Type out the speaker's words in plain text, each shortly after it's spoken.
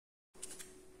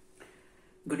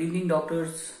Good evening,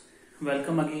 doctors.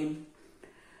 Welcome again.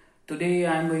 Today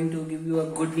I am going to give you a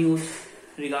good news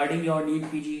regarding your Neet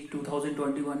PG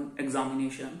 2021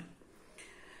 examination.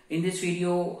 In this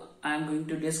video, I am going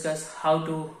to discuss how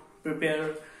to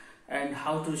prepare and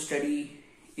how to study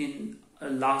in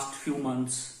last few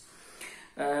months.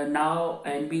 Now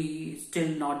NB still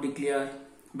not declare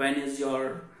when is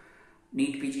your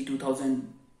Neet PG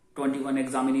 2021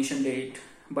 examination date,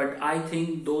 but I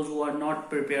think those who are not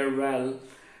prepared well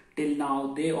till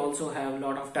now, they also have a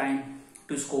lot of time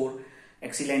to score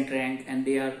excellent rank and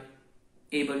they are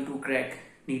able to crack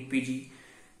Neet PG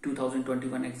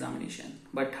 2021 examination.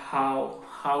 But how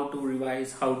to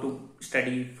revise, how to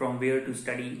study, from where to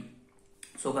study?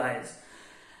 So guys,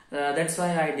 that's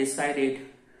why I decided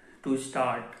to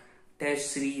start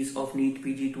test series of Neet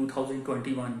PG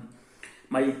 2021,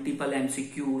 multiple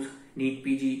MCQs, Neet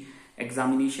PG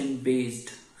examination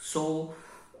based. So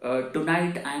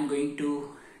tonight I am going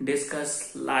to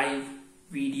discuss live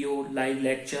video, live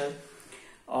lecture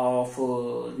of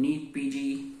Neet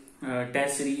PG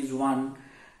test series 1.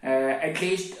 At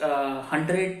least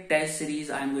 100 test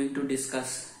series I am going to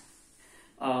discuss.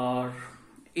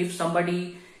 If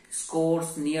somebody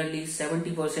scores nearly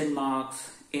 70% marks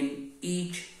in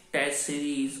each test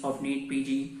series of Neet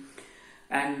PG,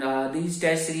 and these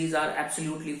test series are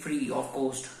absolutely free of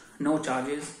cost, no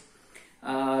charges,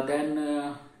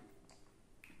 then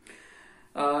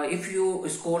if you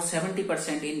score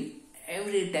 70% in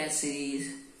every test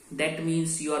series, that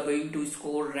means you are going to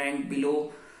score rank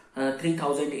below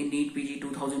 3000 in Neet PG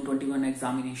 2021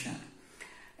 examination.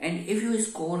 And if you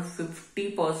score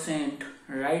 50%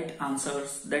 right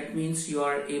answers, that means you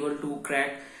are able to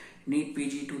crack Neet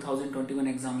PG 2021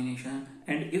 examination.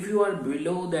 And if you are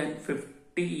below than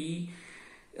 50%,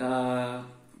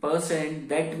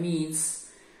 that means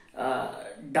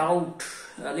doubt,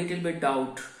 a little bit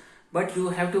doubt. But you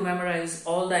have to memorize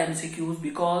all the MCQs,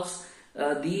 because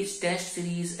these test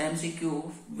series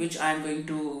MCQ which I am going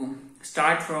to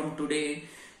start from today,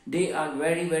 they are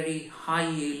very high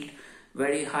yield,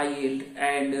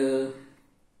 and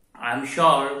I'm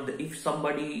sure that if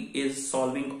somebody is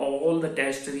solving all the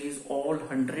test series, all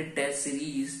 100 test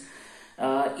series,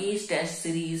 each test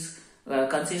series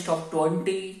consists of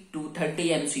 20 to 30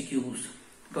 MCQs,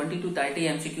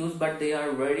 but they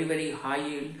are very high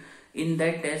yield. In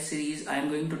that test series I am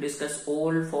going to discuss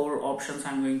all 4 options.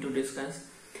 I am going to discuss,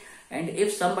 and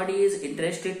if somebody is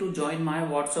interested to join my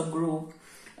WhatsApp group,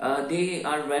 they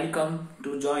are welcome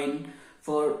to join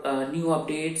for new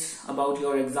updates about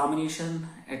your examination,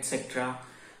 etc.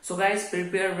 So guys,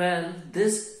 prepare well.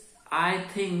 This, I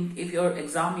think, if your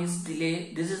exam is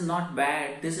delayed, this is not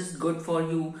bad, this is good for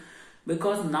you,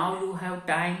 because now you have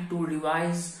time to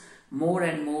revise more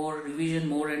and more, revision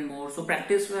more and more. So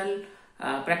practice well,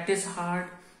 practice hard,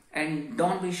 and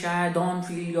don't be shy. Don't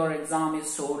feel your exam is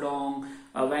so long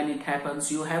when it happens.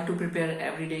 You have to prepare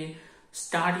every day.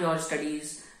 Start your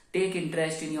studies, take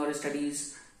interest in your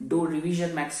studies, do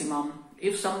revision maximum.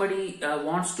 If somebody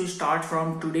wants to start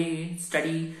from today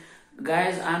study,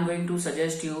 guys, I am going to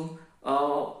suggest you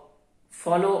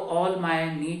follow all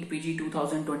my Neet PG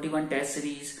 2021 test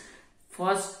series.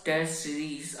 First test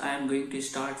series I am going to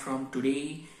start from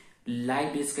today,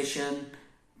 live discussion.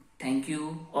 Thank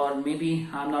you. Or maybe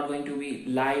I'm not going to be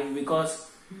live,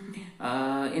 because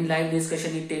in live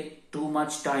discussion it takes too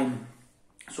much time.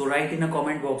 So write in a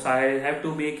comment box. I have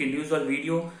to make individual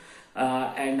video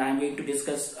and I'm going to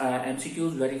discuss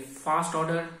MCQs very fast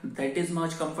order. That is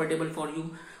much comfortable for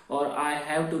you. Or I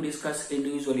have to discuss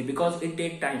individually, because it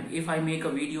takes time. If I make a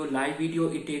video, live video,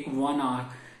 it takes 1 hour.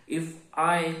 If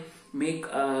I make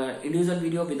individual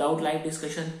video without live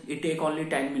discussion, it takes only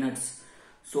 10 minutes.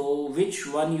 So which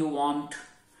one you want?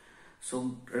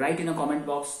 So write in a comment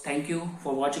box. Thank you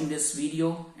for watching this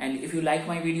video, and if you like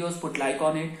my videos, put like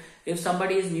on it. If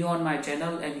somebody is new on my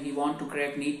channel and he want to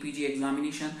crack Neet PG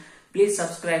examination, please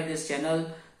subscribe this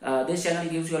channel. This channel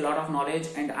gives you a lot of knowledge,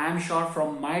 and I am sure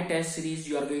from my test series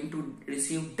you are going to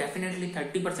receive definitely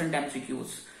 30%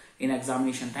 MCQs in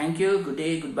examination. Thank you. Good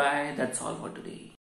day. Goodbye. That's all for today.